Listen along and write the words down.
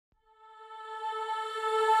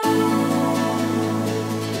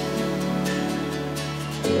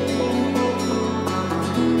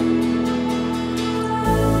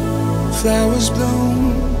Flowers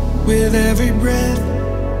bloom with every breath.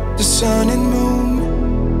 The sun and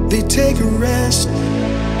moon, they take a rest.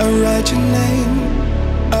 I write your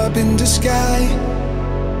name up in the sky.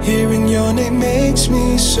 Hearing your name makes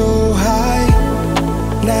me so high.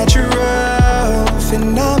 Natural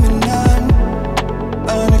phenomenon,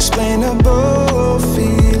 unexplainable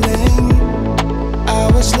feeling. I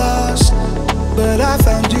was lost, but I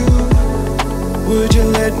found you. Would you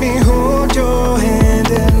let me hold your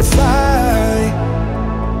hand and fly?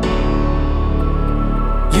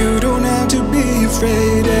 You don't have to be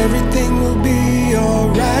afraid, everything will be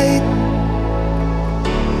alright.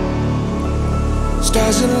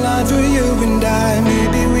 Stars align for you and I,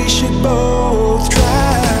 maybe we should both try.